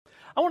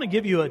I want to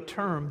give you a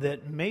term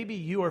that maybe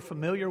you are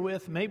familiar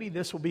with. Maybe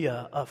this will be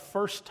a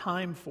first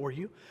time for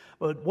you.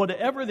 But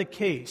whatever the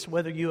case,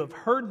 whether you have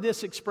heard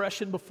this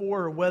expression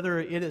before or whether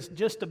it is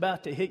just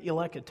about to hit you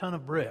like a ton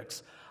of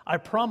bricks, I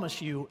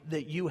promise you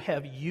that you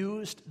have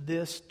used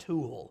this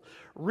tool.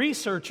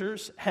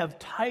 Researchers have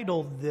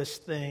titled this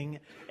thing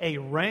a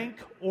rank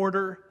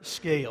order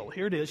scale.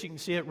 Here it is. You can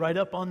see it right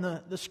up on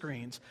the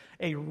screens.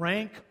 A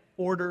rank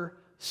order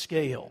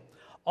scale.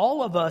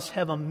 All of us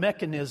have a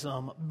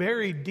mechanism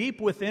buried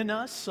deep within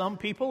us. Some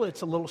people,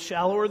 it's a little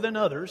shallower than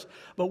others,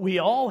 but we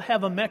all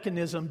have a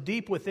mechanism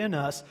deep within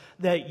us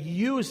that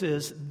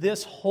uses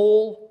this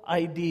whole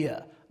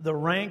idea, the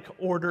rank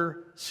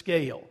order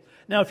scale.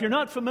 Now, if you're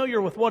not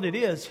familiar with what it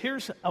is,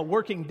 here's a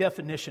working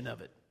definition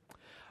of it.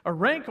 A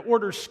rank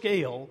order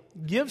scale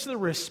gives the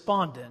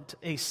respondent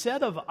a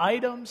set of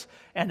items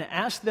and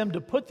asks them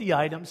to put the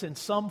items in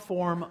some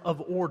form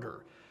of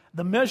order.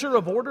 The measure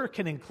of order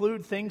can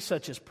include things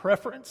such as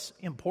preference,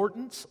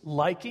 importance,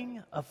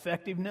 liking,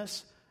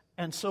 effectiveness,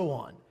 and so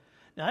on.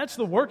 Now, that's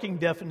the working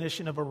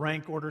definition of a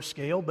rank order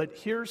scale, but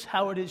here's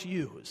how it is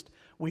used.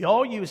 We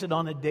all use it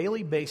on a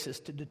daily basis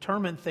to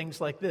determine things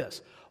like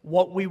this: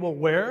 what we will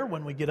wear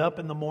when we get up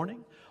in the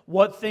morning,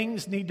 what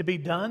things need to be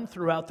done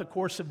throughout the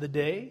course of the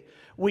day.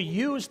 We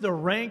use the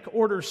rank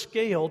order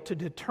scale to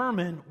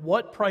determine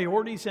what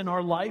priorities in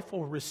our life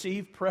will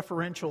receive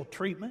preferential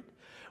treatment.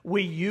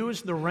 We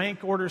use the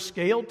rank order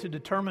scale to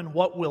determine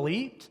what we'll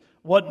eat,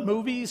 what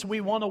movies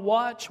we want to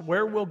watch,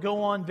 where we'll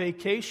go on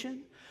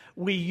vacation.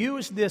 We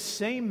use this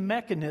same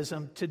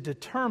mechanism to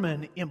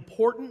determine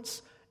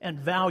importance and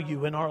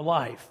value in our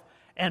life,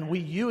 and we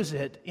use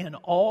it in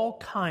all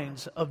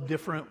kinds of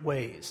different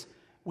ways.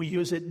 We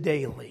use it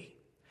daily.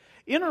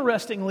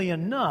 Interestingly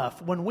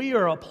enough, when we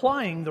are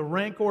applying the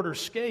rank order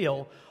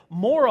scale,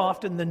 more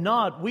often than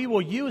not, we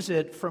will use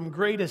it from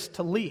greatest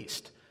to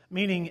least,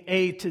 meaning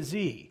A to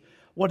Z.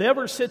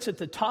 Whatever sits at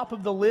the top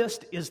of the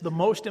list is the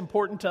most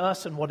important to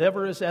us, and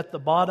whatever is at the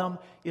bottom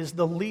is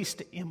the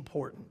least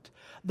important.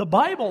 The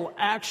Bible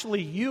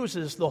actually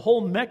uses the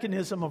whole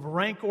mechanism of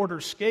rank order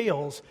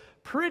scales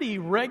pretty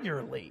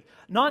regularly.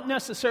 Not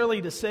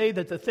necessarily to say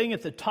that the thing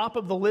at the top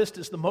of the list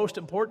is the most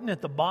important,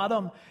 at the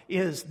bottom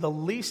is the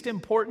least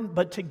important,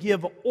 but to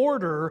give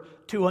order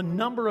to a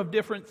number of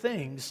different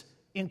things,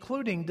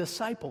 including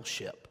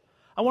discipleship.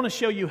 I want to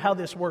show you how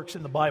this works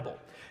in the Bible.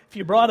 If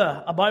you brought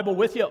a Bible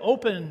with you,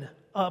 open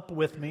up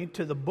with me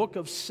to the book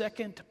of 2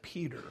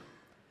 Peter.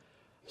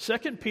 2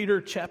 Peter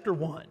chapter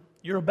 1.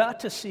 You're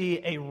about to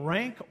see a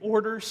rank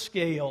order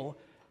scale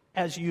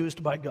as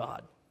used by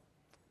God.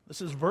 This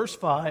is verse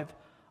 5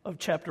 of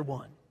chapter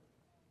 1.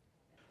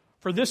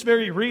 For this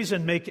very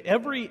reason, make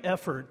every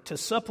effort to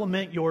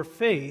supplement your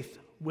faith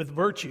with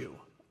virtue,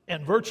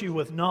 and virtue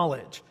with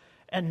knowledge,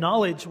 and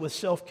knowledge with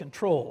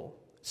self-control,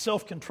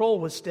 self-control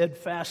with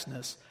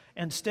steadfastness,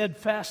 and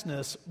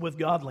steadfastness with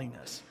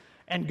godliness,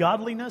 and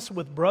godliness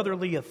with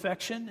brotherly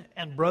affection,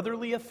 and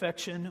brotherly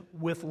affection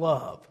with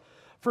love.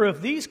 For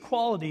if these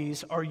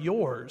qualities are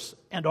yours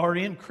and are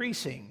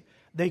increasing,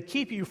 they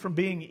keep you from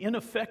being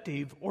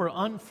ineffective or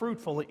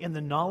unfruitful in the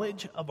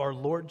knowledge of our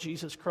Lord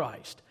Jesus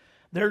Christ.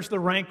 There's the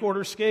rank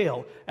order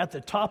scale. At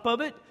the top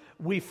of it,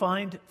 we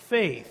find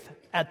faith.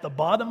 At the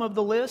bottom of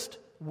the list,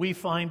 we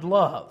find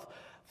love.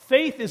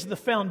 Faith is the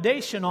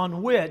foundation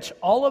on which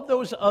all of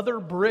those other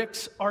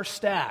bricks are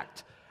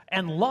stacked.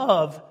 And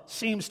love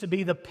seems to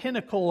be the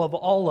pinnacle of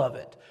all of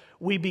it.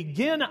 We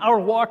begin our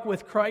walk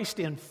with Christ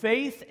in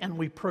faith, and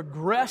we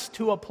progress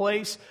to a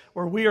place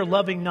where we are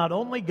loving not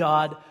only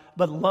God,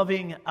 but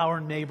loving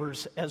our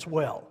neighbors as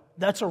well.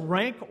 That's a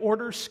rank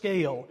order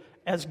scale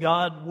as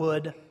God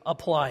would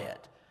apply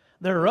it.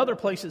 There are other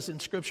places in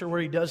Scripture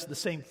where He does the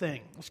same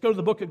thing. Let's go to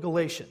the book of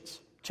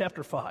Galatians,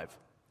 chapter 5.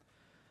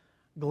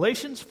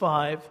 Galatians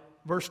 5,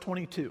 verse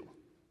 22.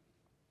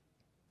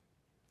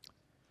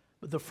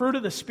 But the fruit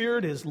of the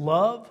Spirit is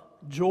love,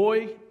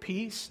 joy,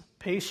 peace,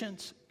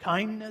 patience,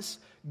 kindness,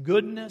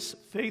 goodness,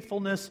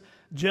 faithfulness,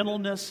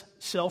 gentleness,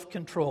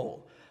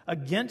 self-control.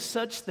 Against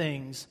such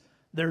things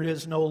there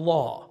is no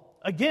law.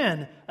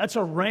 Again, that's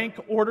a rank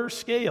order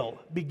scale,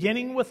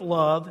 beginning with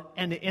love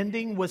and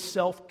ending with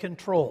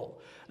self-control.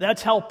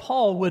 That's how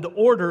Paul would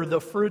order the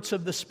fruits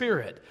of the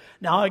Spirit.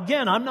 Now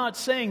again, I'm not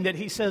saying that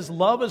he says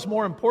love is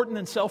more important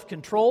than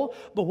self-control,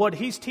 but what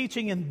he's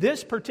teaching in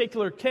this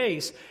particular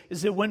case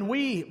is that when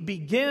we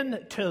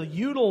begin to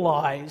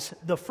utilize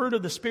the fruit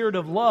of the Spirit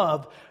of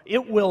love,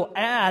 it will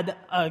add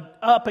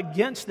up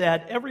against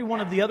that every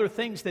one of the other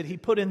things that he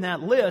put in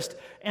that list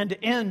and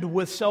end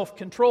with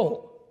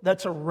self-control.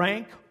 That's a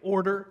rank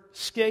order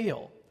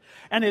scale.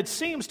 And it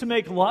seems to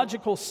make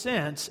logical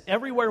sense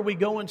everywhere we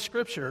go in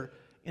Scripture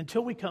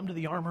until we come to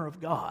the armor of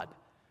God.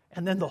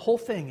 And then the whole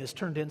thing is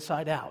turned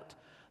inside out.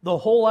 The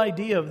whole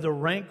idea of the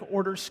rank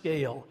order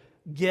scale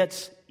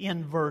gets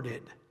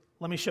inverted.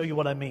 Let me show you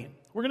what I mean.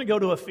 We're going to go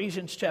to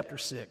Ephesians chapter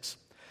 6.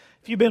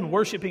 If you've been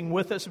worshiping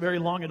with us very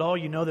long at all,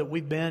 you know that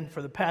we've been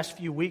for the past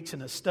few weeks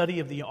in a study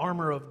of the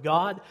armor of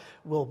God.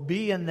 We'll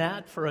be in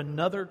that for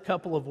another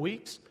couple of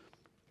weeks.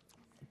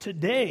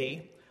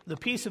 Today, the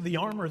piece of the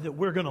armor that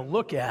we're going to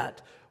look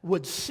at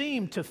would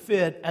seem to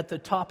fit at the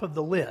top of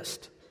the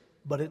list,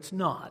 but it's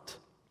not.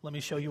 Let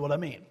me show you what I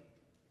mean.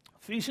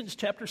 Ephesians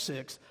chapter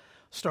 6,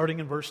 starting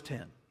in verse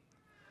 10.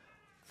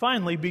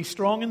 Finally, be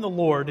strong in the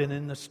Lord and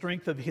in the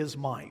strength of His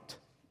might.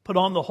 Put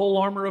on the whole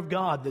armor of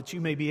God that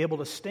you may be able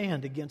to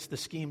stand against the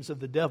schemes of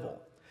the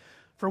devil.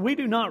 For we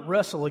do not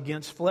wrestle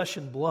against flesh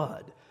and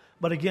blood,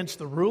 but against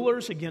the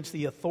rulers, against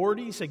the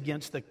authorities,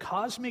 against the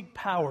cosmic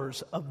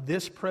powers of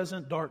this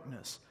present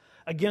darkness,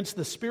 against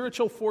the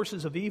spiritual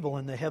forces of evil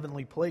in the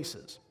heavenly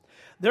places.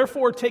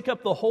 Therefore, take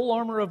up the whole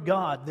armor of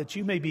God, that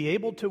you may be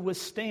able to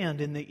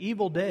withstand in the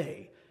evil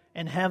day,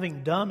 and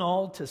having done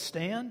all to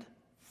stand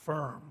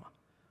firm.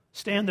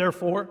 Stand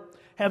therefore,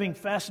 having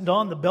fastened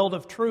on the belt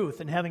of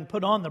truth, and having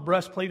put on the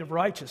breastplate of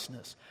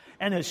righteousness,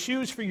 and as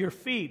shoes for your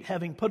feet,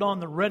 having put on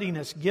the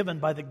readiness given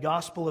by the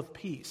gospel of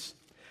peace.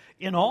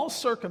 In all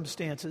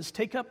circumstances,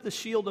 take up the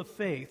shield of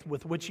faith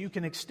with which you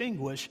can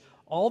extinguish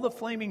all the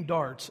flaming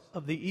darts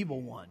of the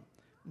evil one.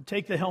 And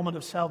take the helmet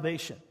of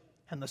salvation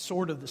and the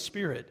sword of the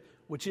Spirit,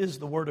 which is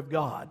the word of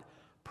God,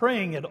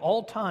 praying at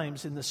all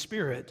times in the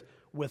Spirit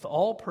with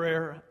all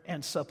prayer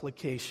and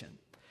supplication.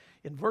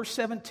 In verse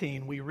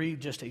 17, we read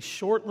just a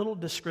short little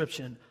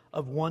description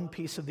of one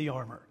piece of the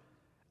armor.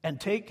 And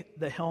take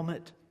the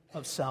helmet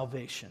of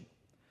salvation.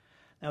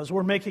 Now, as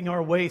we're making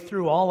our way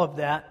through all of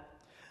that,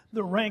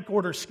 the rank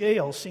order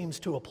scale seems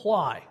to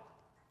apply.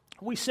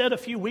 We said a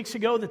few weeks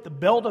ago that the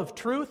belt of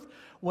truth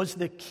was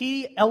the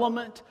key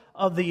element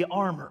of the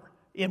armor.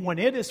 And when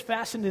it is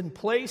fastened in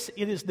place,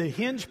 it is the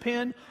hinge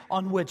pin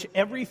on which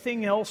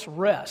everything else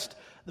rests.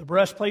 The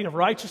breastplate of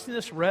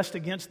righteousness rests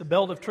against the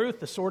belt of truth.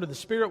 The sword of the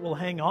Spirit will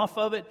hang off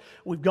of it.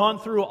 We've gone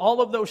through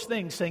all of those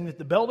things saying that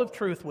the belt of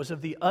truth was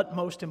of the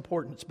utmost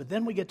importance. But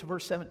then we get to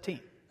verse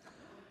 17.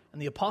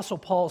 And the Apostle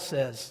Paul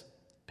says,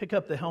 pick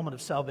up the helmet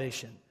of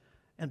salvation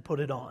and put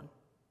it on.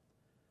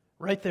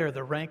 Right there,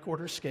 the rank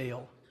order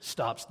scale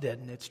stops dead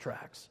in its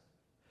tracks.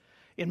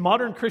 In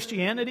modern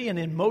Christianity and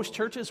in most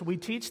churches, we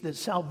teach that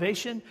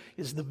salvation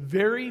is the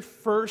very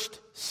first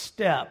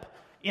step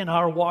in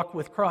our walk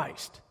with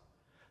Christ.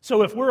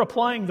 So if we're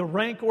applying the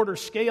rank order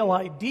scale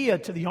idea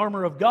to the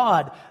armor of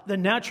God, the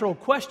natural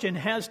question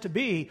has to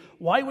be,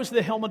 why was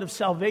the helmet of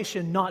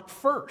salvation not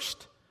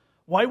first?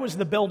 Why was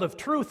the belt of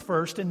truth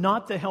first and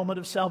not the helmet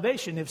of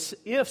salvation?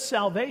 If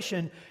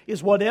salvation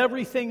is what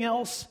everything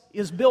else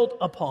is built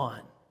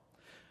upon.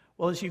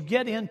 Well, as you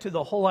get into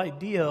the whole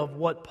idea of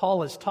what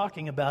Paul is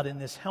talking about in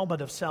this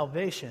helmet of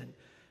salvation,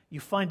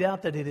 you find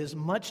out that it is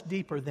much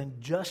deeper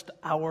than just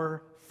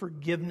our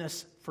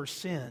forgiveness for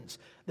sins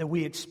that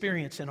we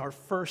experience in our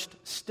first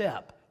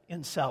step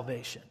in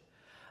salvation.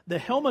 The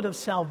helmet of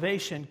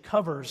salvation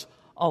covers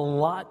a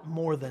lot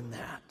more than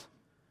that.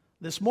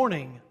 This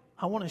morning,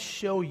 I want to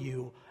show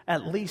you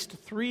at least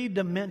 3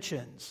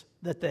 dimensions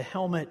that the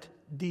helmet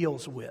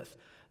deals with.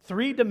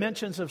 3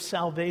 dimensions of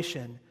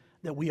salvation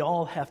that we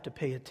all have to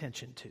pay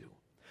attention to.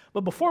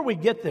 But before we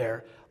get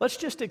there, let's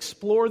just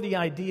explore the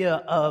idea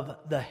of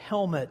the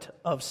helmet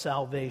of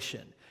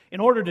salvation. In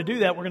order to do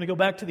that, we're going to go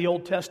back to the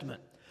Old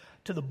Testament,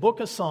 to the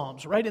book of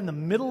Psalms, right in the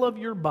middle of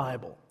your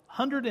Bible,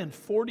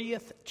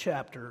 140th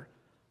chapter,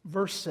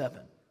 verse 7.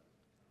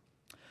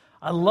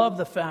 I love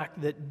the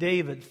fact that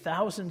David,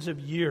 thousands of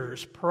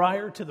years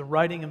prior to the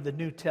writing of the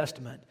New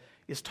Testament,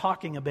 is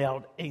talking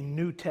about a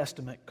New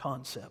Testament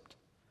concept.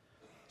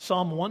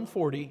 Psalm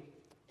 140,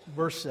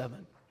 verse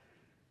 7.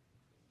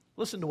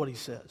 Listen to what he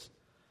says.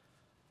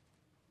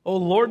 O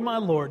Lord, my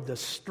Lord, the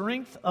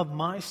strength of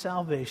my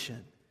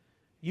salvation,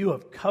 you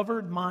have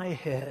covered my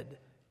head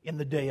in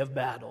the day of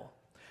battle.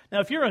 Now,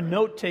 if you're a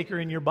note taker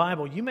in your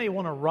Bible, you may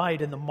want to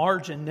write in the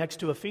margin next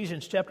to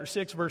Ephesians chapter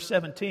 6, verse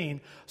 17,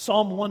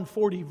 Psalm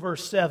 140,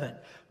 verse 7,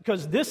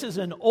 because this is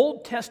an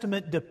Old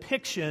Testament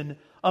depiction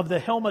of the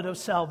helmet of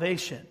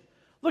salvation.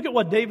 Look at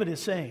what David is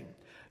saying.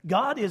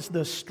 God is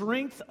the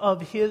strength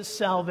of His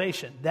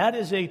salvation. That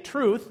is a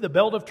truth. The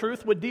belt of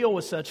truth would deal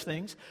with such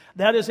things.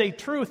 That is a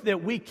truth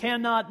that we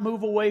cannot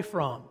move away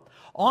from.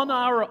 On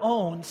our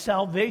own,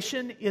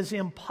 salvation is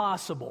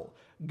impossible.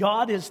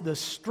 God is the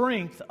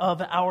strength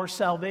of our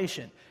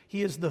salvation.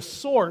 He is the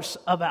source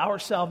of our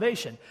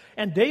salvation.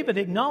 And David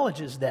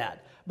acknowledges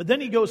that. But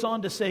then he goes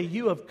on to say,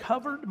 you have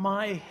covered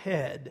my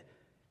head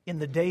in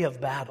the day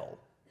of battle.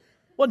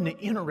 What an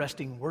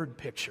interesting word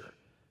picture.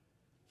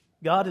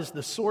 God is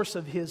the source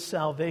of His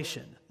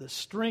salvation, the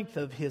strength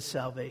of His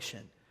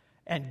salvation,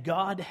 and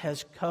God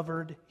has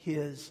covered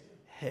His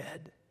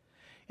head.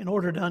 In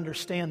order to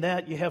understand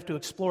that, you have to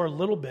explore a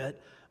little bit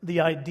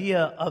the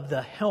idea of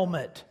the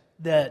helmet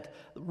that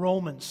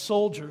Roman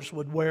soldiers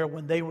would wear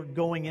when they were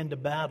going into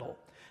battle.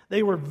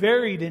 They were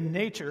varied in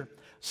nature.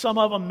 Some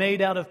of them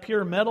made out of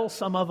pure metal,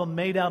 some of them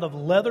made out of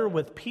leather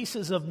with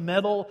pieces of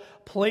metal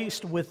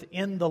placed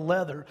within the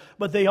leather.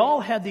 But they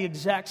all had the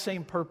exact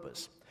same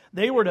purpose.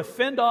 They were to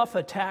fend off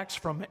attacks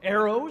from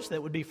arrows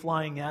that would be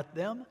flying at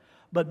them,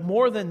 but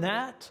more than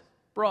that,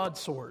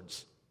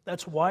 broadswords.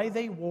 That's why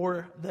they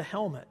wore the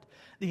helmet.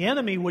 The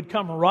enemy would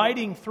come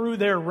riding through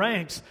their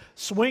ranks,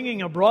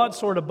 swinging a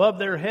broadsword above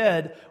their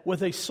head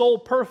with a sole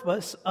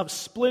purpose of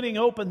splitting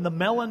open the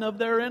melon of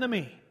their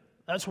enemy.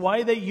 That's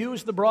why they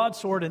used the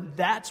broadsword, and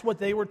that's what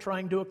they were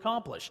trying to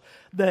accomplish.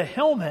 The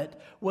helmet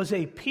was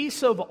a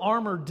piece of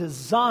armor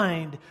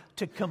designed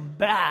to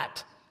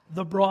combat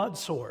the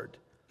broadsword,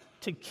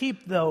 to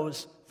keep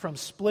those from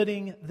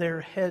splitting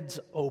their heads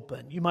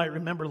open. You might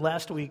remember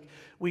last week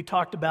we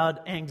talked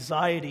about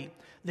anxiety.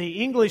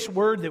 The English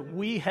word that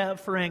we have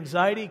for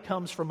anxiety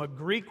comes from a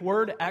Greek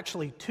word,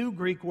 actually two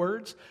Greek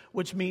words,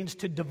 which means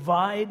to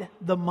divide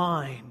the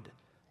mind,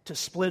 to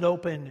split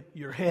open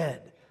your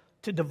head,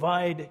 to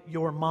divide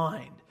your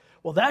mind.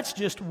 Well, that's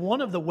just one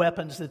of the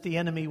weapons that the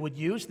enemy would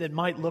use that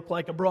might look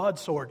like a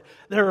broadsword.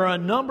 There are a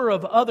number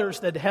of others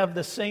that have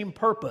the same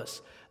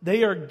purpose.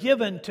 They are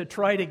given to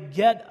try to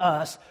get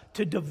us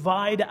to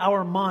divide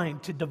our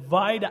mind, to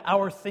divide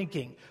our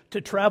thinking,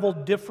 to travel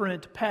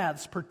different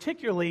paths,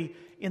 particularly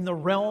in the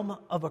realm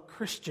of a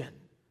Christian.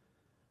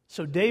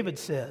 So David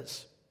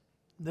says,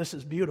 this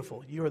is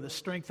beautiful. You are the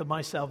strength of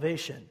my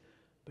salvation,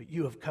 but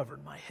you have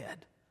covered my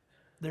head.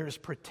 There is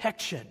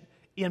protection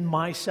in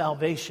my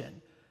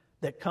salvation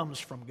that comes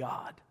from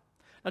God.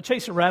 Now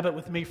chase a rabbit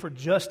with me for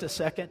just a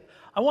second.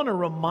 I want to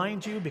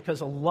remind you,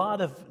 because a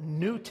lot of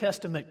New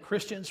Testament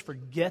Christians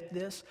forget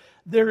this,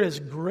 there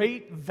is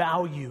great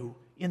value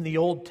in the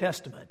Old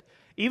Testament.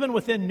 Even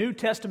within New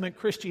Testament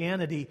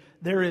Christianity,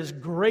 there is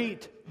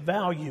great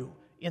value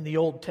in the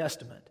Old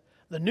Testament.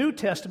 The New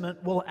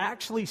Testament will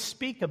actually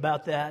speak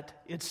about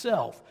that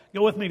itself.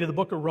 Go with me to the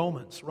book of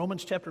Romans,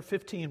 Romans chapter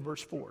 15,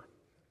 verse 4.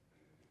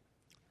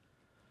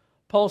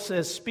 Paul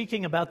says,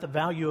 speaking about the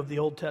value of the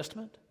Old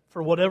Testament,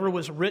 for whatever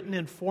was written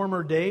in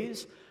former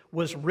days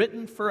was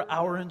written for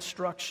our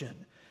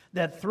instruction,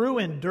 that through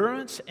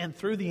endurance and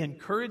through the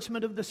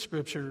encouragement of the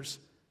Scriptures,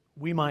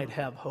 we might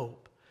have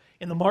hope.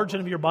 In the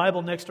margin of your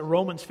Bible next to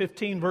Romans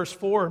 15, verse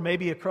 4, or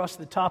maybe across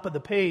the top of the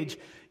page,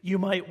 you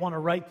might want to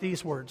write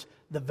these words,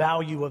 the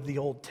value of the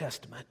Old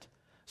Testament,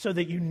 so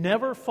that you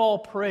never fall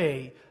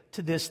prey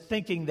to this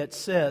thinking that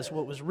says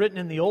what was written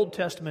in the Old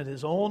Testament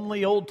is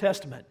only Old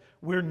Testament.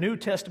 We're New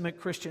Testament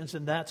Christians,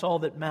 and that's all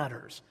that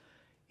matters.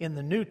 In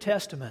the New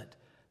Testament,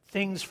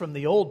 things from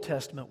the Old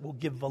Testament will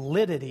give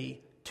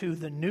validity to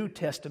the New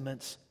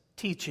Testament's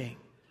teaching.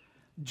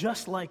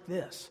 Just like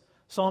this.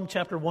 Psalm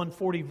chapter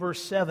 140,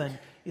 verse 7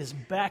 is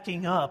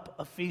backing up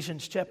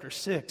Ephesians chapter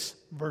 6,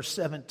 verse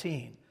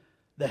 17,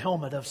 the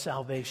helmet of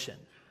salvation.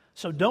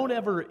 So don't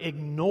ever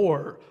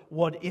ignore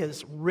what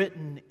is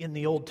written in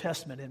the Old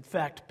Testament. In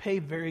fact, pay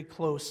very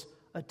close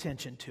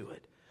attention to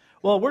it.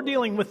 Well, we're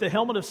dealing with the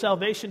helmet of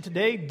salvation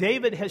today.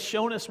 David has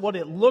shown us what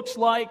it looks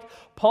like.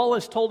 Paul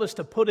has told us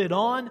to put it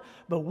on,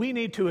 but we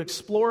need to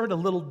explore it a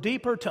little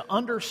deeper to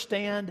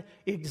understand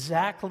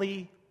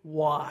exactly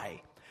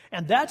why.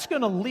 And that's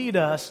going to lead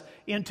us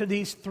into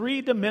these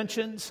three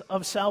dimensions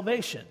of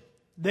salvation.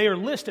 They are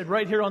listed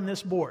right here on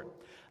this board.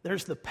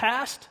 There's the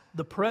past,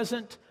 the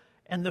present,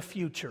 and the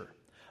future.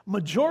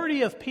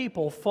 Majority of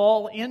people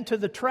fall into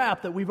the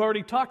trap that we've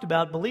already talked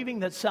about,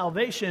 believing that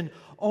salvation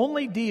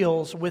only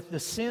deals with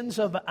the sins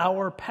of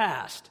our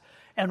past.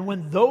 And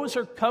when those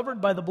are covered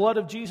by the blood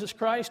of Jesus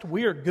Christ,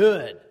 we are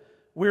good.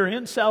 We're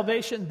in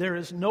salvation. There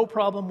is no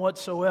problem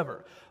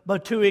whatsoever.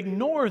 But to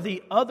ignore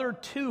the other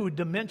two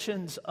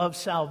dimensions of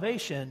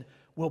salvation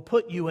will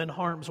put you in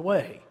harm's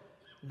way.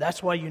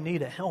 That's why you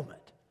need a helmet.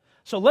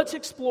 So let's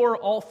explore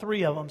all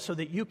three of them so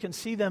that you can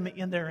see them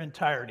in their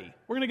entirety.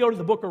 We're going to go to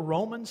the book of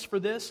Romans for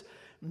this.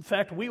 In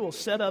fact, we will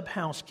set up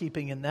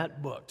housekeeping in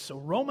that book. So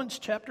Romans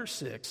chapter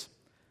 6,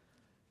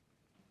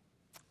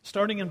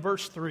 starting in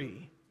verse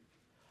 3,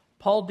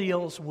 Paul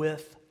deals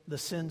with the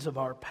sins of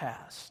our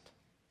past.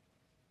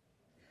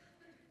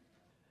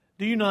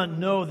 Do you not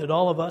know that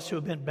all of us who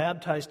have been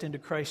baptized into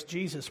Christ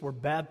Jesus were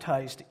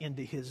baptized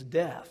into his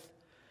death?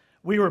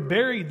 We were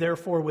buried,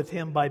 therefore, with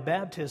him by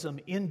baptism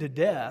into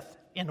death,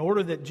 in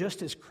order that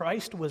just as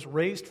Christ was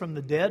raised from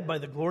the dead by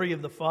the glory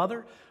of the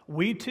Father,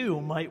 we too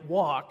might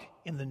walk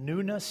in the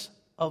newness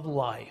of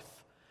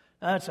life.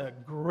 Now, that's a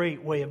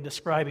great way of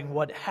describing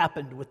what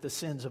happened with the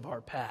sins of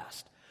our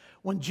past.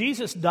 When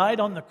Jesus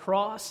died on the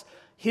cross,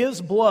 his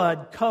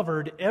blood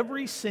covered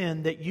every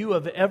sin that you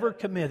have ever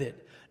committed.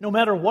 No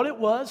matter what it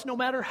was, no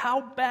matter how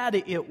bad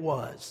it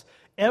was,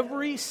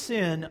 every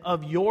sin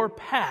of your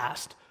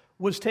past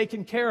was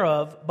taken care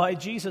of by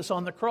Jesus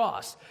on the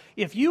cross.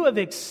 If you have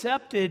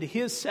accepted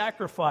his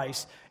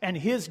sacrifice and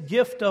his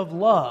gift of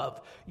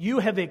love, you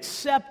have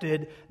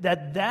accepted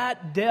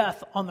that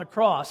death on the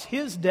cross,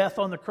 his death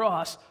on the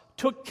cross,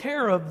 took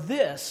care of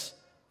this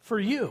for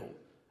you.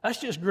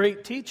 That's just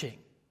great teaching.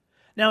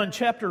 Now in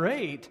chapter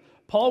 8,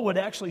 Paul would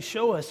actually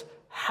show us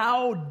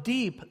how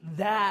deep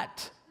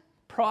that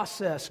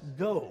process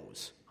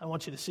goes. I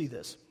want you to see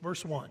this.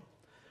 Verse 1.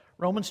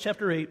 Romans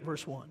chapter 8,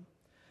 verse 1.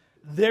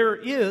 There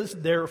is,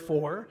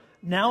 therefore,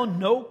 now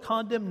no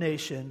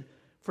condemnation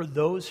for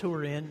those who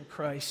are in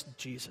Christ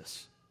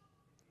Jesus.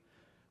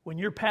 When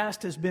your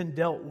past has been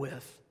dealt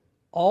with,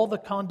 all the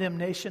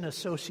condemnation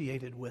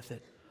associated with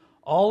it,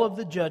 all of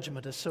the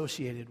judgment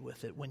associated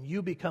with it when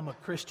you become a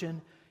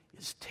Christian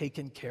is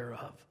taken care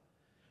of.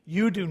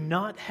 You do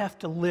not have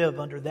to live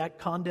under that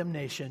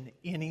condemnation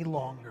any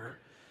longer.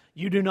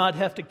 You do not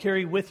have to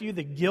carry with you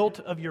the guilt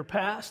of your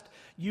past.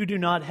 You do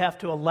not have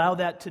to allow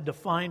that to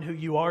define who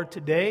you are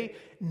today.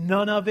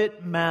 None of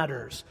it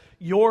matters.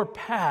 Your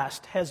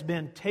past has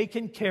been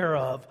taken care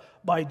of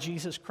by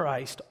Jesus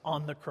Christ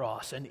on the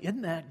cross. And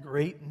isn't that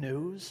great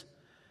news?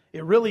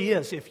 It really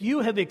is. If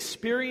you have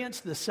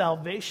experienced the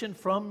salvation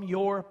from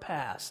your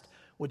past,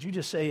 would you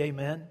just say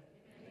amen?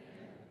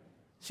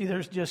 See,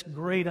 there's just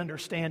great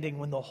understanding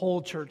when the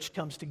whole church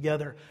comes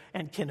together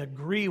and can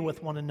agree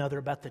with one another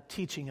about the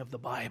teaching of the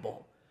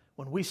Bible.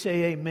 When we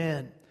say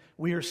amen,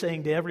 we are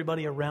saying to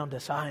everybody around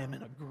us, I am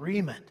in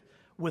agreement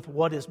with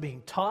what is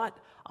being taught.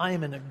 I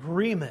am in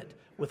agreement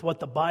with what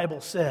the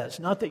Bible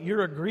says. Not that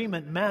your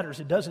agreement matters.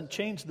 It doesn't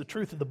change the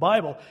truth of the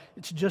Bible.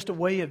 It's just a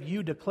way of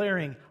you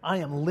declaring, I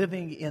am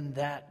living in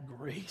that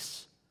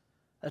grace.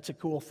 That's a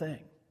cool thing.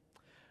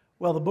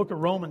 Well, the book of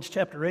Romans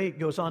chapter 8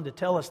 goes on to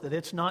tell us that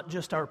it's not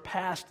just our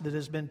past that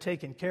has been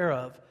taken care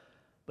of,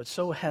 but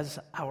so has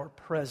our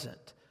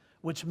present,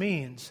 which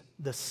means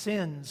the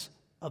sins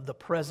of the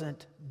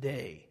present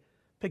day.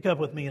 Pick up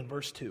with me in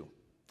verse 2.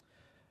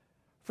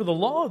 For the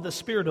law of the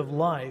Spirit of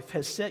life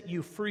has set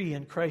you free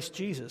in Christ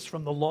Jesus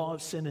from the law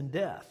of sin and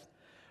death.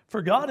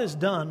 For God has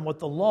done what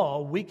the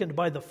law, weakened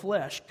by the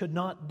flesh, could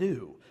not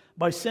do,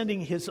 by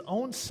sending His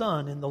own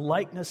Son in the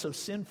likeness of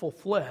sinful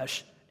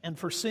flesh, and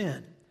for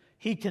sin.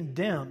 He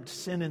condemned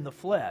sin in the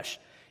flesh,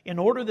 in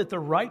order that the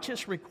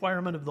righteous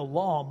requirement of the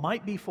law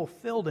might be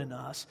fulfilled in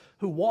us,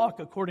 who walk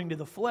according to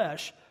the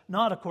flesh,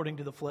 not according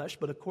to the flesh,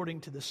 but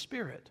according to the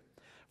Spirit.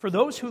 For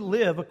those who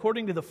live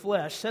according to the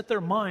flesh set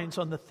their minds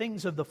on the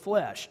things of the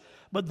flesh,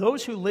 but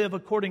those who live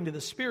according to the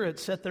Spirit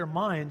set their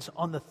minds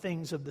on the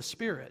things of the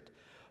Spirit.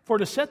 For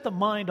to set the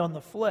mind on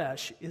the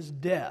flesh is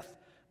death,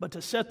 but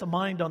to set the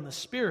mind on the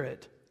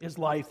Spirit is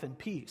life and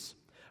peace.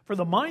 For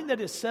the mind that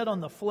is set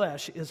on the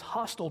flesh is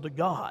hostile to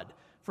God,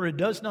 for it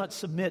does not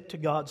submit to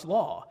God's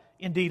law.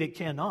 Indeed, it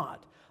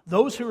cannot.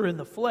 Those who are in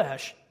the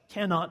flesh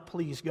cannot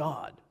please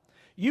God.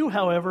 You,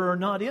 however, are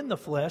not in the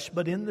flesh,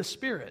 but in the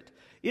Spirit,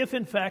 if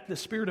in fact the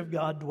Spirit of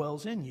God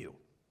dwells in you.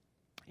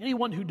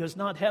 Anyone who does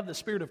not have the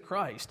Spirit of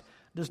Christ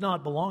does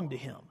not belong to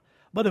Him.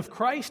 But if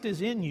Christ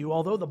is in you,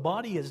 although the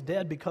body is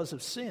dead because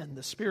of sin,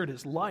 the Spirit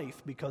is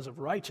life because of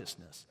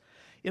righteousness.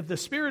 If the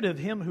Spirit of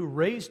Him who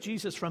raised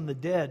Jesus from the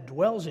dead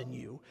dwells in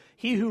you,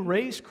 He who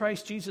raised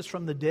Christ Jesus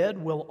from the dead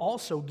will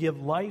also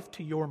give life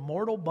to your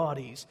mortal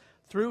bodies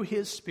through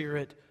His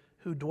Spirit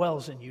who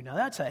dwells in you. Now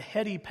that's a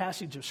heady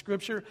passage of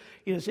Scripture.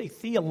 It is a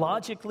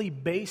theologically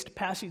based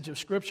passage of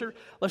Scripture.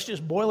 Let's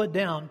just boil it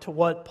down to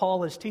what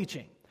Paul is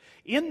teaching.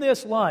 In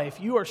this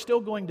life, you are still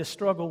going to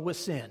struggle with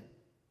sin.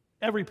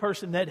 Every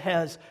person that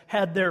has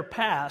had their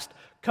past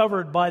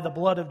covered by the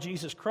blood of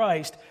Jesus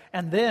Christ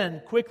and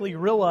then quickly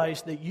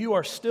realized that you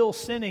are still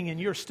sinning and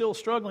you're still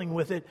struggling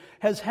with it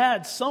has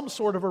had some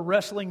sort of a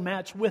wrestling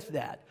match with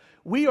that.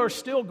 We are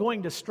still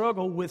going to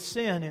struggle with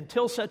sin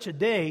until such a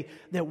day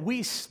that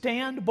we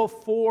stand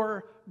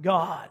before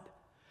God.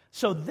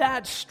 So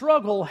that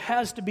struggle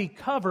has to be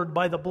covered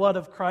by the blood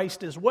of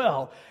Christ as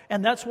well.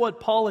 And that's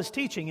what Paul is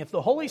teaching. If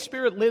the Holy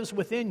Spirit lives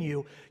within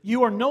you,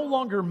 you are no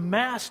longer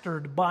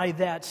mastered by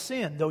that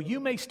sin. Though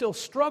you may still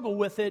struggle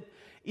with it,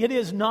 it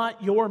is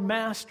not your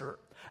master.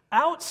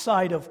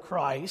 Outside of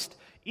Christ,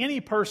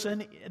 any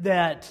person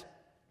that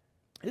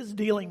is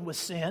dealing with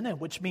sin, and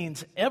which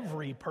means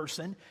every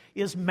person,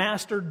 is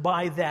mastered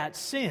by that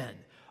sin.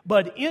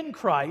 But in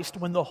Christ,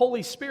 when the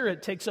Holy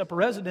Spirit takes up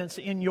residence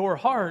in your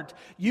heart,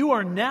 you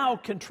are now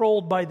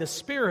controlled by the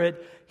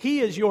Spirit. He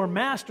is your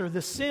master.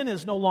 The sin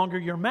is no longer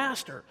your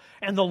master.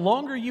 And the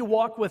longer you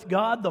walk with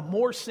God, the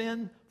more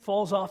sin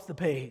falls off the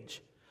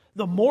page.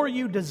 The more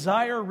you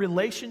desire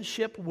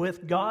relationship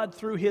with God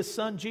through His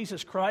Son,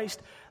 Jesus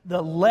Christ,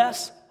 the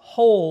less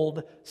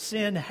hold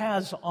sin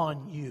has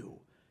on you.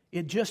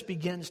 It just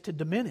begins to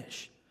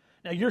diminish.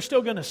 Now, you're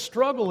still going to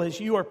struggle as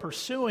you are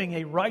pursuing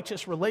a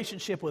righteous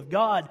relationship with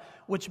God,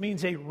 which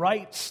means a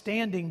right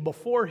standing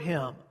before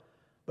Him.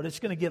 But it's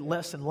going to get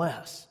less and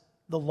less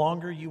the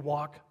longer you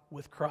walk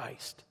with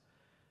Christ.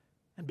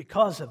 And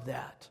because of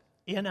that,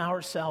 in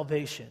our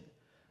salvation,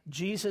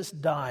 Jesus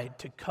died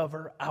to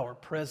cover our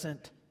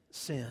present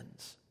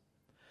sins.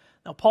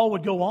 Now, Paul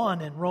would go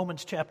on in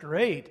Romans chapter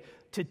 8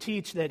 to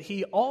teach that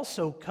He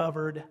also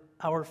covered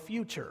our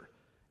future.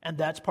 And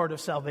that's part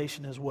of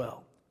salvation as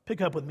well.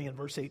 Pick up with me in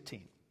verse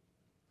 18.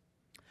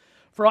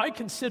 For I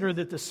consider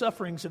that the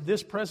sufferings of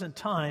this present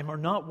time are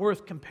not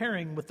worth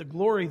comparing with the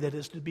glory that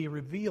is to be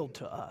revealed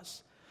to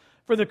us.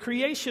 For the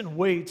creation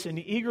waits in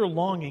eager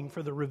longing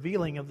for the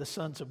revealing of the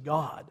sons of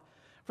God.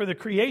 For the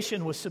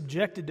creation was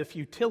subjected to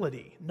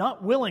futility,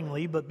 not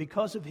willingly, but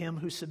because of Him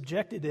who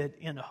subjected it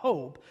in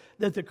hope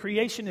that the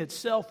creation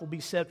itself will be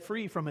set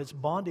free from its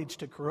bondage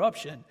to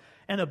corruption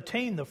and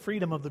obtain the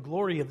freedom of the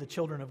glory of the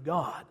children of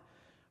God.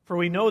 For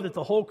we know that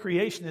the whole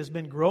creation has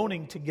been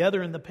groaning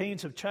together in the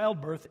pains of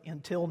childbirth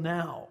until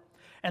now.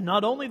 And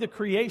not only the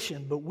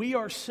creation, but we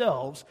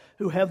ourselves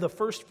who have the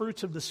first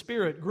fruits of the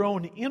Spirit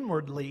groan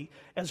inwardly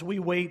as we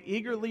wait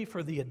eagerly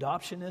for the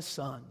adoption as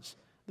sons,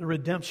 the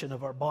redemption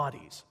of our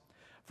bodies.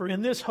 For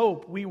in this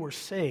hope we were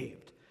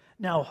saved.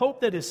 Now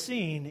hope that is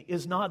seen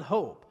is not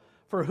hope,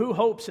 for who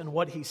hopes in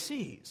what he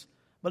sees?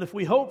 But if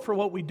we hope for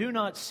what we do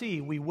not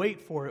see, we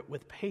wait for it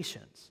with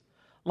patience.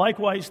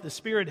 Likewise, the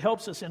Spirit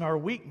helps us in our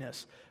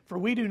weakness, for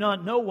we do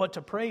not know what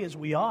to pray as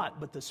we ought,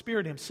 but the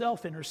Spirit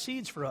himself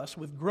intercedes for us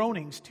with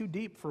groanings too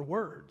deep for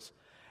words.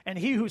 And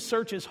he who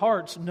searches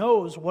hearts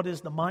knows what is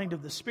the mind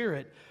of the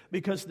Spirit,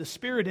 because the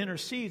Spirit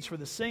intercedes for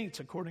the saints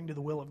according to the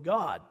will of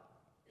God.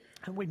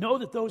 And we know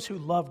that those who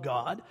love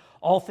God,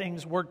 all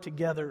things work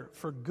together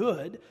for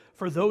good,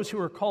 for those who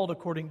are called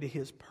according to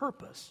his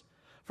purpose.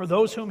 For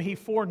those whom he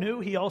foreknew,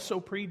 he also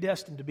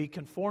predestined to be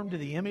conformed to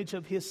the image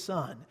of his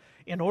Son,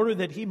 in order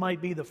that he might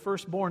be the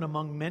firstborn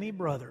among many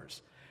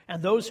brothers.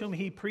 And those whom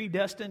he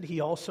predestined, he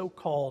also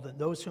called. And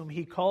those whom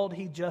he called,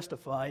 he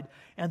justified.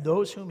 And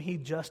those whom he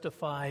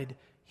justified,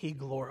 he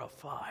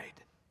glorified.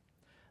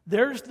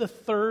 There's the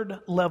third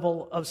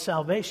level of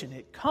salvation.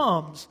 It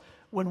comes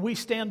when we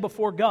stand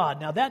before God.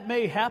 Now, that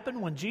may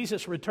happen when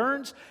Jesus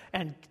returns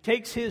and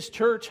takes his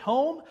church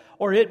home,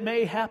 or it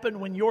may happen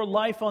when your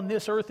life on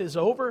this earth is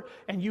over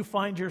and you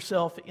find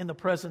yourself in the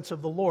presence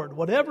of the Lord.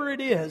 Whatever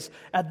it is,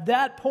 at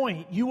that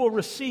point, you will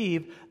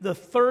receive the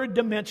third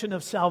dimension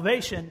of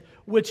salvation,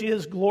 which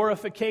is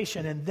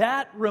glorification, and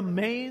that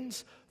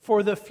remains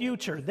for the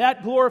future.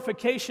 That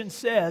glorification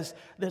says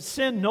that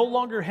sin no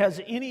longer has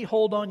any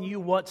hold on you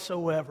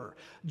whatsoever.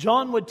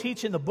 John would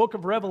teach in the book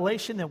of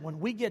Revelation that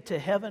when we get to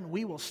heaven,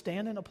 we will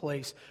stand in a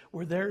place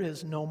where there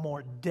is no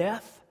more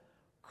death,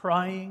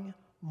 crying,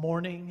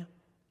 mourning,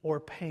 or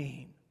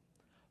pain.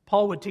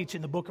 Paul would teach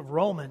in the book of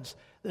Romans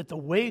that the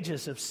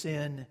wages of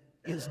sin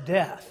is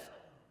death.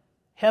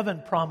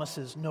 Heaven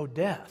promises no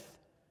death,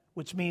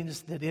 which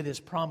means that it is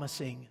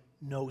promising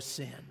no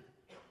sin.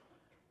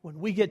 When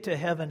we get to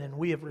heaven and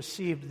we have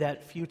received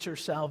that future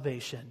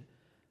salvation,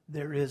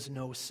 there is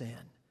no sin.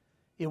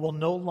 It will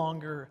no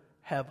longer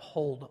have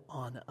hold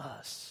on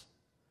us.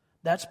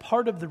 That's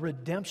part of the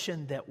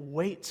redemption that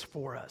waits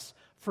for us,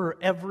 for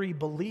every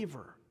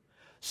believer.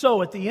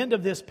 So at the end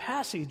of this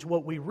passage,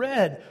 what we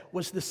read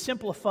was the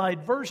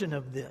simplified version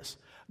of this.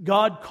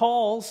 God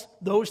calls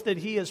those that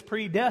he has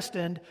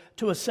predestined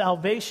to a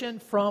salvation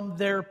from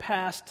their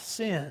past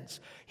sins.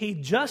 He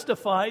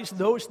justifies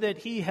those that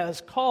he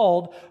has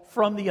called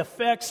from the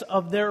effects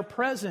of their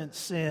present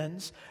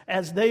sins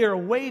as they are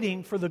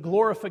waiting for the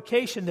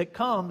glorification that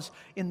comes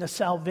in the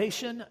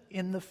salvation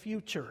in the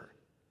future.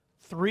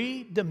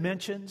 3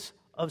 dimensions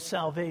of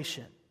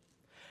salvation.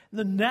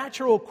 The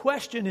natural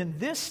question in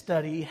this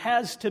study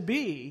has to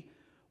be,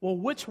 well,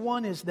 which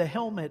one is the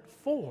helmet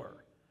for?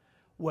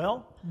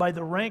 Well, by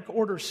the rank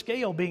order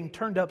scale being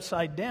turned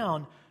upside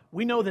down,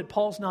 we know that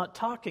Paul's not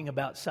talking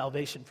about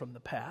salvation from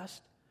the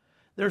past.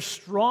 There's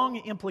strong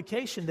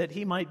implication that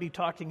he might be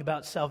talking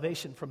about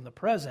salvation from the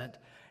present,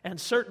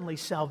 and certainly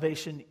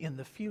salvation in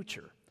the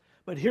future.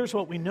 But here's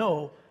what we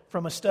know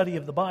from a study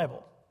of the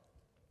Bible.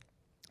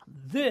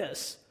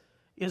 This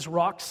is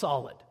rock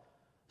solid.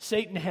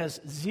 Satan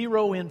has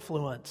zero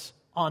influence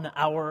on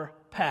our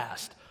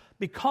past.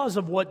 Because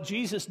of what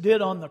Jesus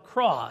did on the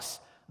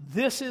cross,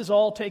 this is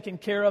all taken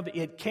care of.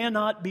 It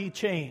cannot be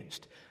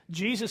changed.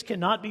 Jesus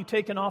cannot be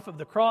taken off of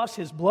the cross.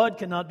 His blood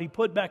cannot be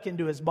put back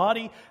into his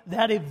body.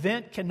 That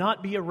event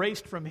cannot be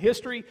erased from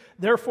history.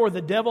 Therefore,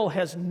 the devil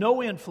has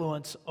no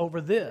influence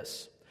over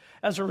this.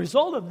 As a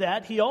result of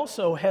that, he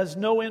also has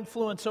no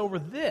influence over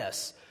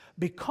this,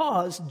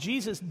 because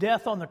Jesus'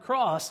 death on the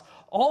cross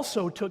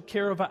also took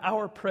care of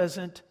our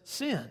present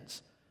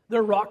sins.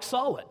 They're rock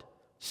solid.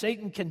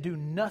 Satan can do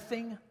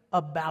nothing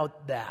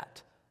about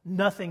that.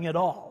 Nothing at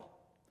all.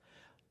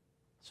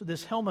 So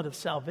this helmet of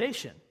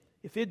salvation,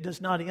 if it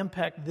does not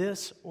impact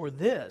this or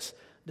this,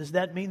 does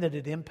that mean that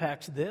it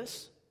impacts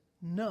this?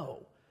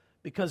 No,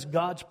 because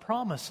God's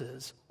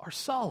promises are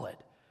solid.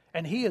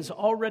 And he has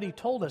already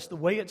told us the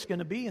way it's going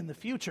to be in the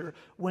future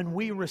when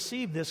we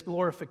receive this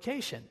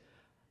glorification.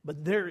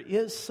 But there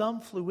is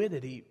some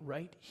fluidity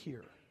right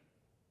here,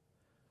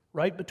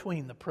 right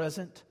between the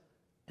present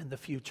and the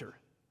future.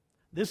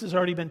 This has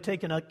already been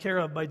taken care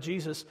of by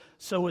Jesus.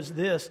 So is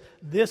this.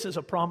 This is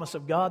a promise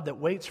of God that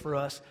waits for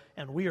us,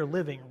 and we are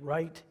living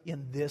right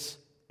in this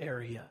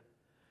area.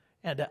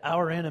 And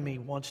our enemy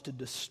wants to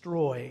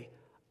destroy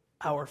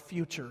our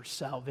future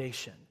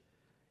salvation.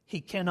 He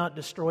cannot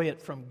destroy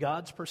it from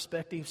God's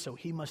perspective, so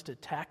he must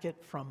attack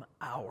it from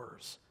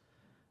ours.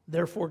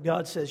 Therefore,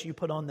 God says you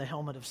put on the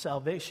helmet of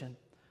salvation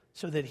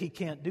so that he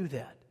can't do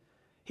that.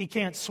 He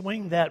can't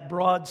swing that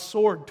broad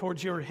sword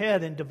towards your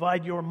head and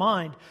divide your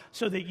mind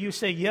so that you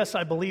say, yes,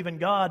 I believe in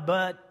God,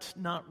 but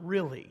not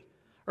really.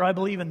 Or I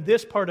believe in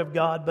this part of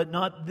God, but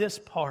not this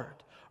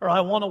part. Or I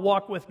want to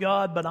walk with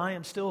God, but I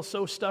am still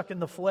so stuck in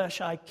the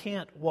flesh, I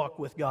can't walk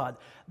with God.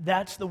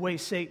 That's the way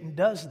Satan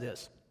does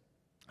this.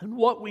 And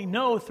what we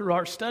know through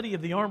our study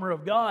of the armor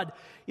of God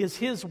is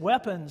his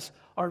weapons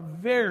are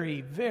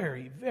very,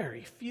 very,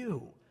 very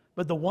few.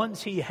 but the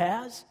ones he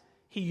has,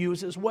 he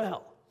uses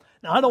well.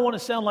 Now, I don't want to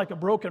sound like a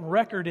broken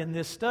record in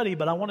this study,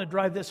 but I want to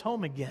drive this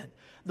home again.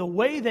 The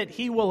way that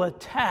he will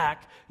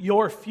attack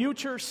your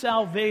future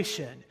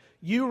salvation,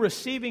 you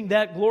receiving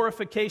that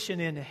glorification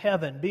in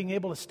heaven, being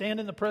able to stand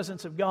in the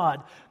presence of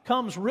God,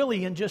 comes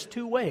really in just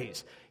two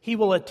ways. He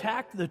will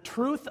attack the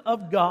truth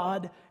of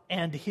God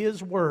and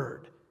His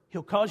Word.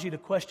 He'll cause you to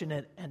question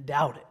it and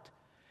doubt it.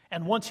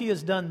 And once he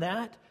has done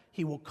that,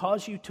 he will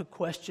cause you to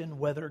question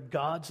whether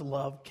God's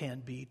love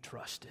can be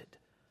trusted.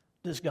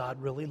 Does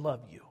God really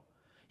love you?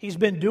 He's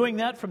been doing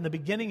that from the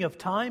beginning of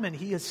time, and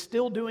he is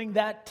still doing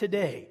that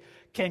today.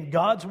 Can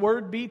God's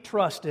word be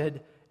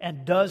trusted,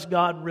 and does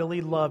God really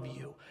love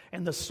you?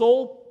 And the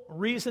sole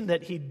reason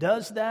that he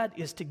does that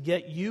is to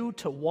get you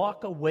to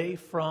walk away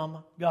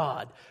from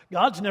God.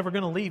 God's never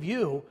going to leave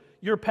you.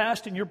 Your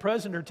past and your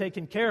present are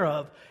taken care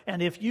of.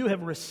 And if you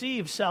have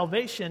received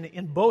salvation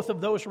in both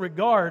of those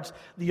regards,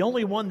 the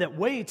only one that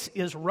waits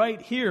is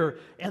right here.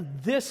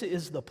 And this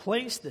is the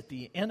place that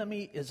the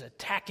enemy is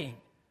attacking,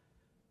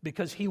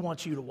 because he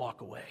wants you to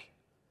walk away.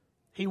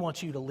 He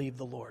wants you to leave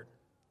the Lord.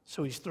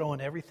 So he's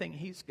throwing everything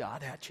he's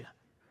got at you.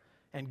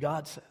 And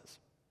God says,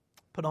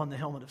 put on the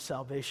helmet of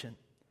salvation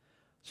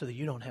so that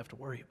you don't have to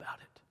worry about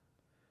it.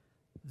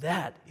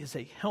 That is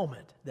a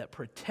helmet that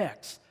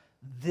protects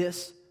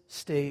this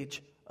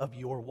stage of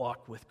your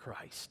walk with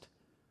Christ.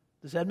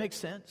 Does that make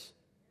sense?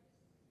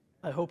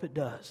 I hope it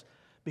does.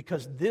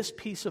 Because this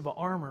piece of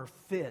armor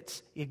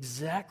fits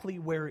exactly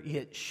where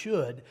it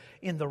should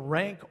in the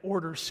rank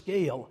order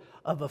scale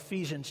of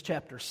Ephesians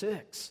chapter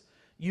 6.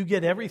 You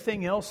get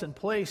everything else in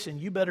place,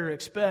 and you better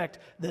expect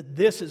that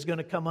this is going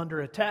to come under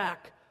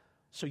attack.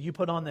 So you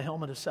put on the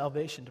helmet of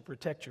salvation to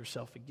protect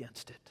yourself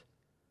against it.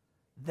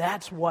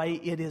 That's why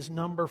it is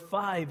number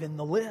 5 in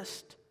the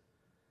list,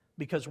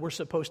 because we're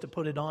supposed to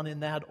put it on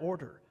in that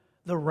order.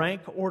 The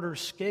rank order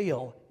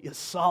scale is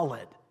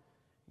solid.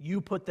 You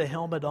put the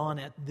helmet on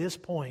at this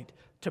point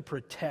to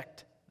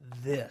protect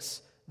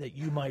this, that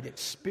you might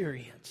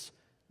experience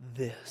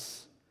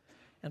this.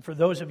 And for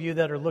those of you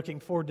that are looking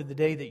forward to the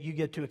day that you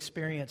get to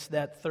experience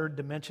that third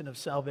dimension of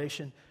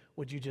salvation,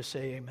 would you just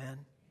say amen?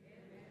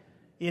 Amen.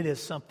 It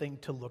is something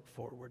to look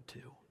forward to.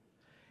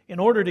 In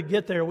order to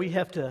get there, we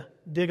have to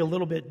dig a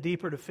little bit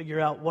deeper to figure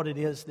out what it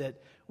is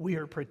that we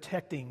are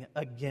protecting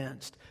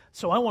against.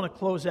 So I want to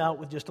close out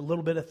with just a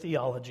little bit of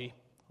theology.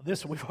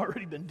 We've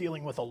already been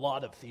dealing with a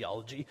lot of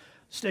theology.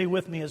 Stay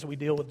with me as we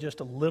deal with just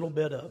a little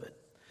bit of it.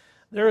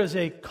 There is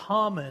a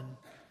common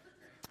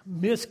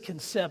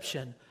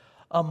misconception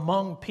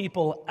among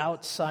people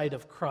outside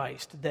of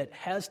Christ that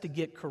has to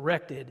get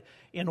corrected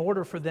in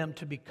order for them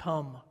to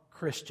become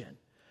Christian.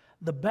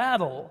 The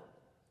battle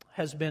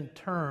has been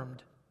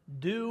termed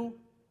do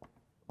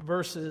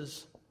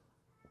versus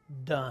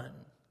done.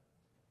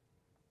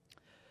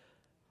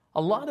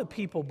 A lot of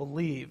people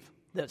believe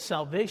that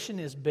salvation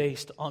is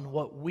based on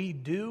what we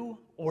do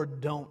or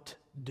don't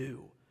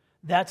do.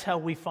 That's how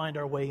we find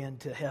our way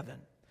into heaven.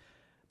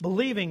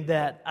 Believing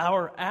that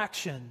our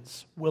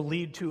actions will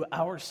lead to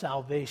our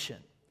salvation.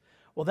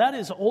 Well, that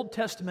is Old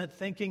Testament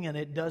thinking, and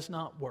it does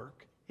not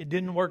work. It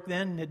didn't work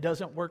then, and it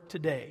doesn't work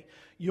today.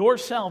 Your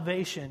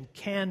salvation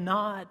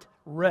cannot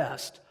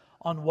rest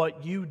on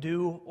what you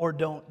do or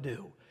don't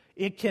do.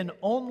 It can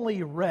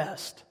only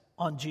rest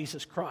on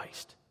Jesus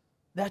Christ.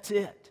 That's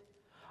it.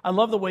 I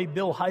love the way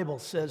Bill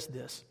Hybels says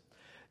this.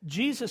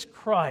 Jesus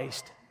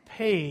Christ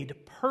paid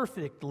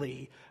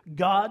perfectly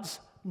God's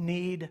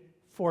need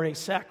for a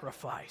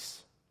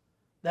sacrifice.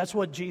 That's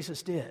what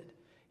Jesus did.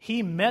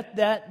 He met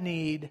that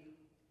need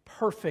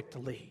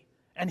perfectly,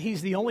 and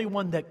He's the only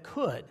one that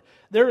could.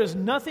 There is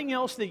nothing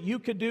else that you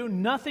could do,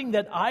 nothing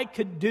that I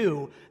could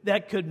do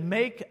that could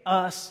make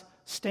us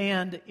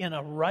stand in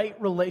a right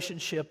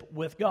relationship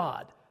with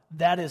God.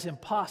 That is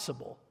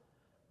impossible,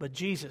 but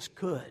Jesus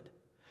could.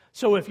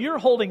 So if you're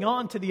holding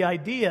on to the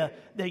idea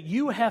that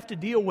you have to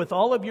deal with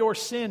all of your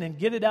sin and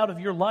get it out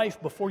of your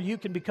life before you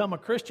can become a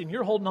Christian,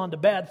 you're holding on to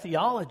bad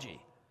theology.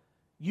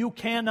 You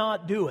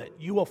cannot do it.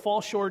 You will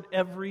fall short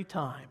every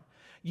time.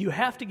 You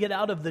have to get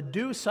out of the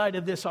do side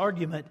of this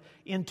argument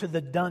into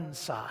the done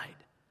side.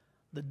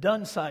 The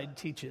done side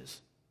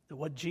teaches that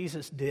what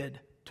Jesus did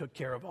took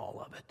care of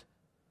all of it.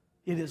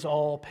 It is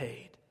all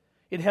paid.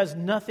 It has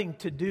nothing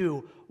to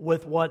do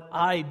with what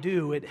I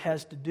do. It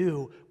has to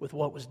do with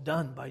what was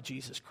done by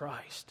Jesus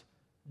Christ.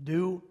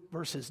 Do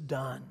versus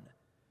done.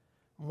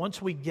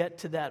 Once we get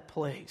to that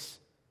place,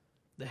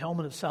 the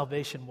helmet of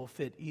salvation will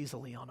fit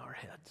easily on our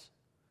heads.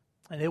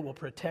 And it will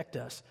protect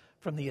us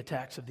from the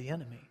attacks of the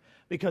enemy.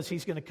 Because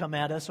he's going to come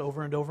at us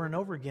over and over and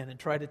over again and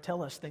try to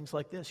tell us things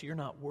like this. You're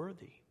not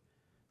worthy.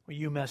 Well,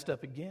 you messed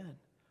up again.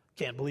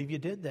 Can't believe you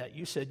did that.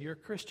 You said you're a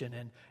Christian,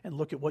 and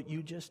look at what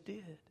you just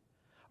did.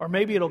 Or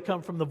maybe it'll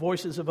come from the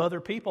voices of other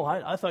people.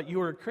 I thought you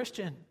were a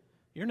Christian.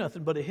 You're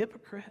nothing but a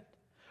hypocrite.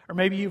 Or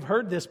maybe you've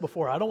heard this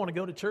before. I don't want to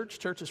go to church.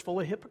 Church is full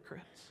of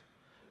hypocrites.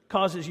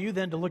 Causes you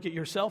then to look at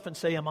yourself and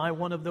say, am I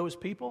one of those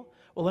people?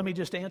 Well, let me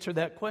just answer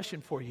that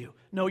question for you.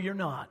 No, you're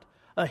not.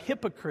 A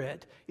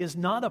hypocrite is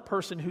not a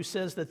person who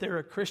says that they're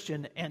a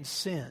Christian and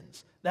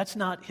sins. That's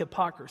not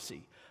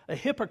hypocrisy. A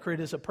hypocrite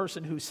is a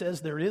person who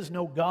says there is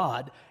no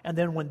God, and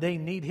then when they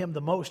need Him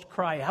the most,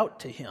 cry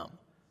out to Him.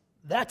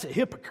 That's a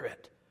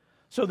hypocrite.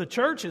 So the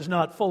church is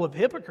not full of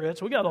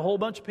hypocrites. We got a whole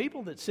bunch of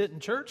people that sit in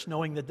church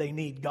knowing that they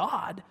need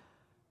God.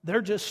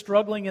 They're just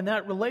struggling in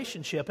that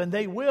relationship, and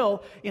they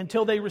will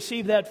until they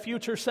receive that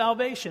future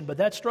salvation. But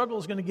that struggle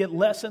is going to get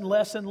less and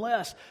less and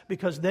less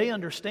because they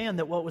understand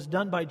that what was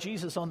done by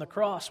Jesus on the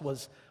cross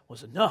was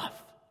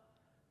enough.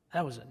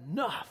 That was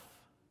enough.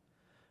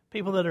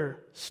 People that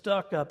are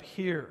stuck up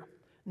here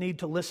need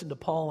to listen to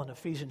Paul in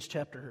Ephesians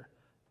chapter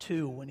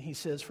 2 when he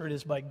says, "For it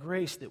is by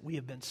grace that we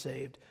have been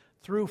saved,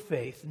 through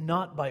faith,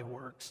 not by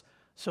works,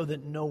 so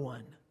that no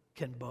one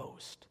can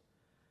boast."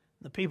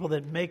 The people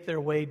that make their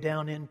way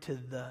down into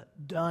the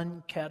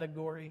done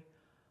category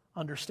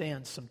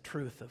understand some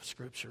truth of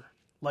Scripture,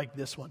 like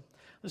this one.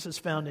 This is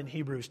found in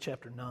Hebrews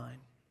chapter 9.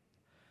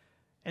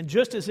 "And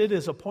just as it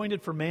is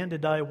appointed for man to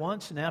die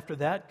once, and after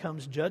that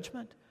comes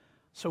judgment,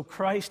 so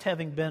Christ,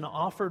 having been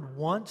offered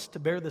once to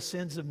bear the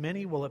sins of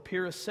many, will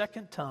appear a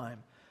second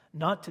time,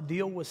 not to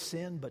deal with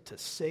sin, but to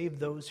save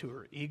those who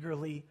are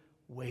eagerly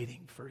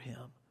waiting for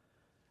Him."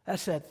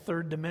 That's that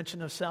third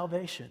dimension of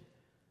salvation.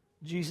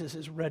 Jesus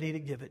is ready to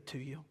give it to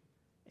you.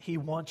 He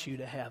wants you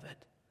to have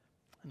it.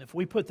 And if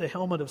we put the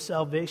helmet of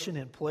salvation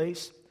in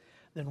place,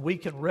 then we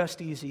can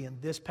rest easy in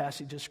this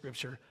passage of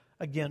Scripture,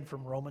 again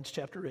from Romans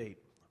chapter 8,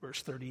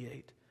 verse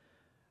 38.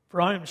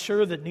 "For I am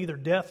sure that neither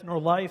death nor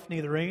life,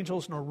 neither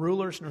angels nor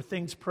rulers, nor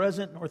things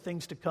present nor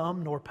things to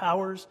come, nor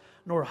powers,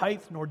 nor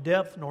height, nor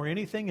depth, nor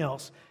anything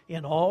else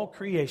in all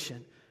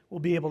creation will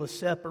be able to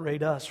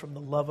separate us from the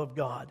love of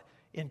God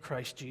in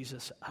Christ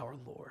Jesus our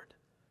Lord."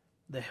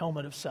 The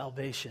helmet of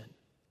salvation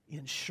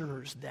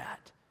ensures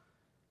that.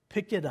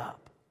 Pick it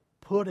up,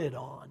 put it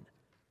on,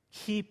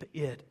 keep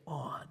it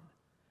on.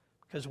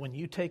 Because when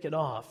you take it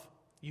off,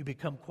 you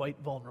become quite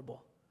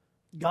vulnerable.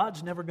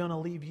 God's never going to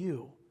leave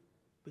you,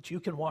 but you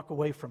can walk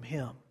away from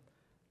Him.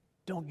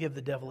 Don't give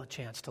the devil a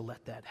chance to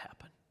let that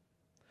happen.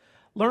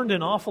 Learned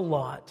an awful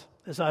lot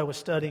as I was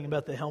studying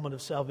about the helmet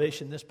of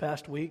salvation this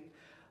past week.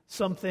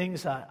 Some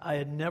things I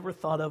had never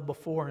thought of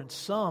before, and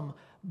some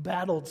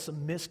battled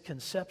some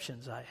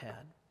misconceptions I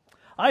had.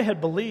 I had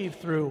believed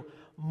through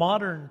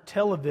modern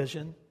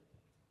television,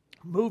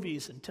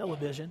 movies and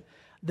television,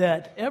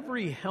 that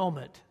every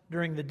helmet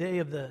during the day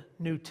of the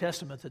New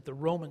Testament that the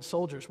Roman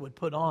soldiers would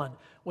put on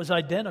was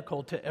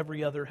identical to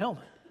every other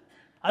helmet.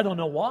 I don't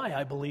know why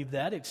I believe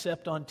that,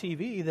 except on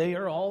TV, they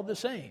are all the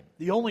same.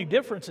 The only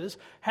differences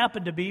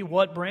happen to be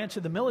what branch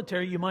of the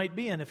military you might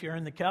be in. If you're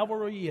in the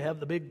cavalry, you have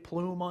the big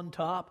plume on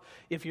top.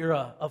 If you're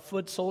a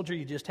foot soldier,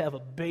 you just have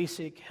a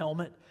basic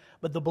helmet.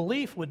 But the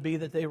belief would be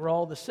that they were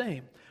all the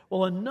same.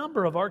 Well, a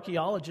number of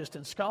archaeologists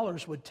and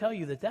scholars would tell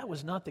you that that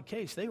was not the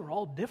case. They were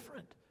all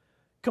different,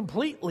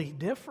 completely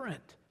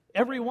different,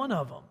 every one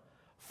of them,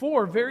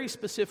 for very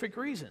specific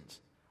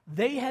reasons.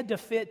 They had to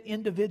fit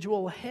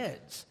individual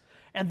heads.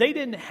 And they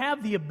didn't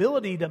have the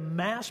ability to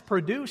mass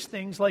produce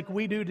things like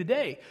we do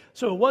today.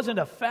 So it wasn't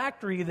a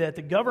factory that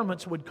the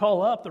governments would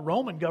call up, the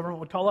Roman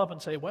government would call up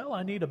and say, "Well,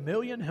 I need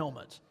 1,000,000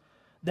 helmets."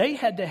 They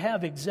had to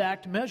have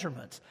exact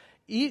measurements.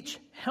 Each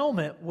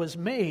helmet was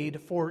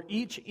made for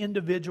each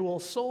individual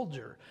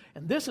soldier.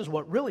 And this is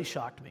what really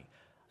shocked me.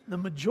 The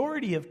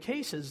majority of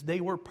cases, they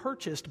were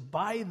purchased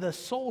by the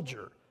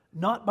soldier,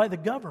 not by the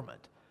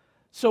government.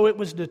 So it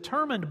was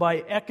determined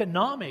by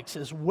economics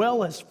as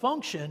well as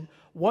function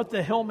what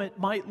the helmet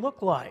might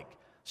look like.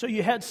 So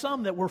you had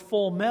some that were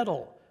full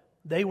metal.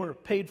 They were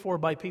paid for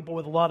by people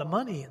with a lot of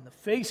money, and the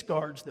face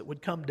guards that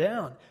would come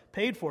down,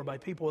 paid for by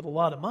people with a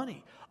lot of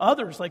money.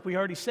 Others, like we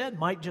already said,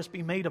 might just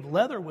be made of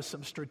leather with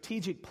some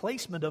strategic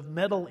placement of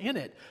metal in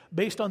it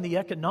based on the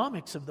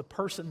economics of the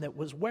person that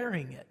was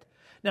wearing it.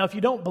 Now, if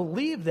you don't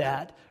believe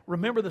that,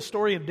 remember the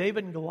story of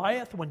David and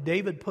Goliath when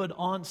David put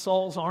on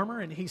Saul's armor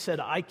and he said,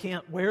 "I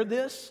can't wear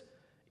this."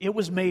 It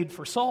was made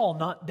for Saul,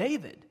 not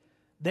David.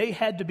 They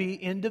had to be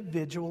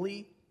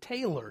individually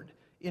tailored,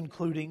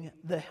 including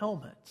the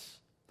helmets.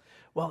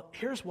 Well,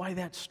 here's why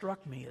that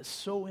struck me as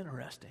so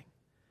interesting.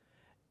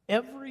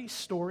 Every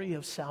story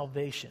of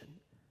salvation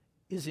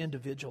is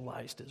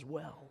individualized as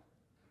well,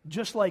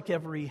 just like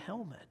every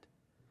helmet.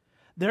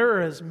 There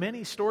are as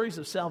many stories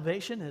of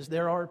salvation as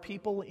there are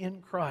people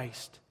in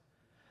Christ.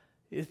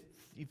 If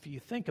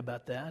you think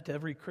about that,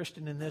 every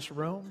Christian in this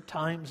room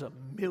times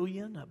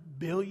 1,000,000,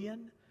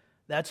 1,billion,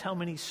 that's how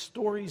many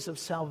stories of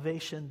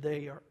salvation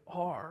there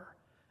are.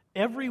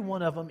 Every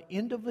one of them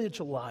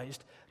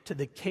individualized to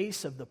the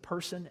case of the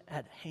person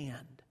at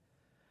hand.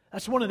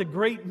 That's one of the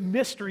great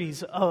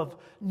mysteries of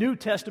New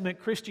Testament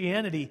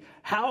Christianity,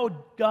 how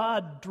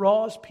God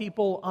draws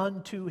people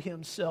unto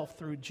Himself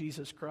through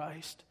Jesus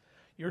Christ.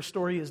 Your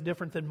story is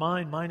different than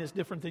mine. Mine is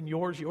different than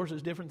yours. Yours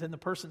is different than the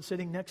person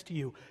sitting next to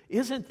you.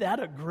 Isn't that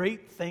a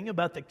great thing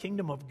about the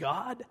kingdom of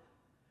God?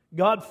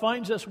 God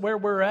finds us where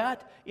we're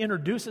at,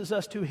 introduces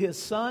us to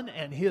His Son,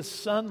 and His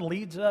Son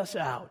leads us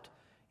out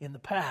in the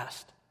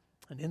past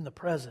and in the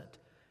present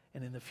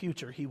And in the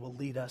future, He will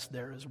lead us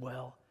there as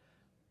well.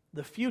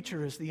 The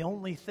future is the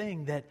only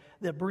thing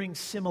that brings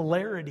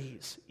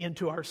similarities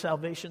into our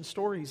salvation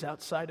stories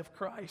outside of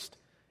Christ.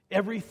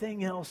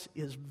 Everything else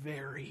is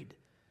varied.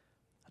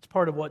 That's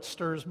part of what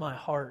stirs my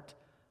heart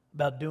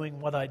about doing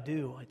what I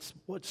do. It's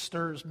what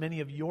stirs many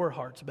of your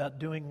hearts about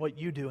doing what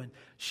you do and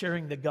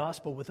sharing the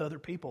gospel with other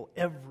people.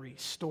 Every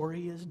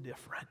story is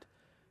different.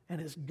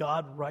 And as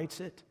God writes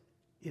it,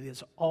 it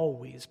is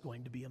always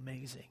going to be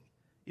amazing.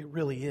 It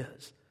really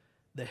is.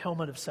 The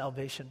helmet of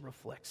salvation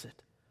reflects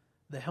it.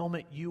 The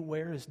helmet you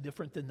wear is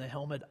different than the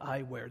helmet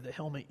I wear. The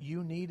helmet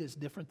you need is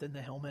different than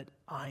the helmet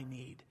I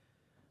need.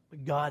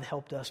 But God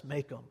helped us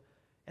make them,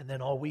 and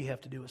then all we have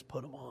to do is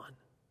put them on.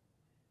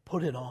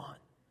 Put it on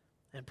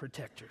and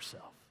protect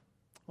yourself.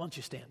 Why don't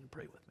you stand and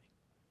pray with me?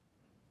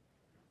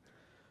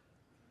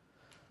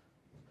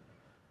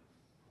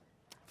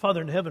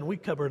 Father in heaven, we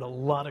covered a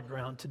lot of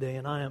ground today,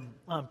 and I'm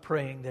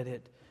praying that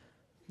it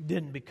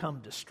didn't become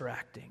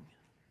distracting.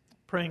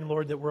 Praying,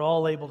 Lord, that we're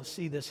all able to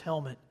see this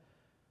helmet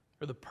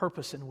for the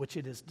purpose in which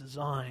it is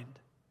designed.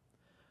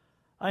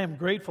 I am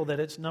grateful that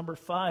it's number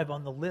 5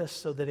 on the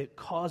list so that it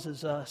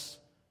causes us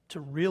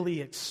to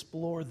really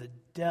explore the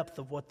depth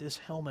of what this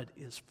helmet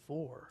is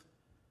for.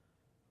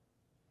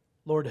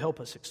 Lord,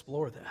 help us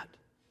explore that.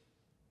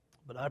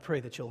 But I pray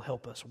that you'll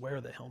help us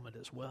wear the helmet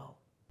as well.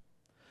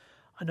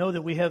 I know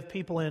that we have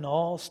people in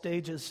all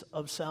stages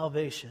of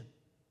salvation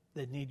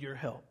that need your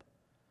help.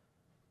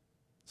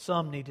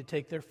 Some need to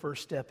take their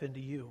first step into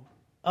you.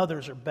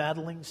 Others are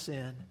battling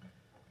sin,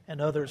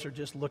 and others are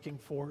just looking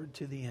forward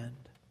to the end.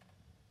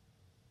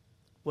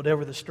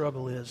 Whatever the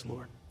struggle is,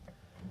 Lord,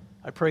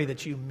 I pray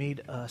that you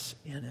meet us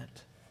in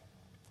it.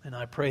 And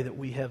I pray that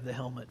we have the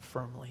helmet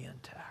firmly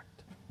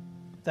intact.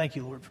 Thank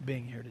you, Lord, for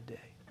being here today,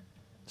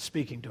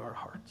 speaking to our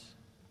hearts.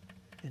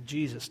 In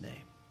Jesus'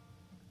 name,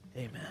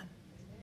 amen.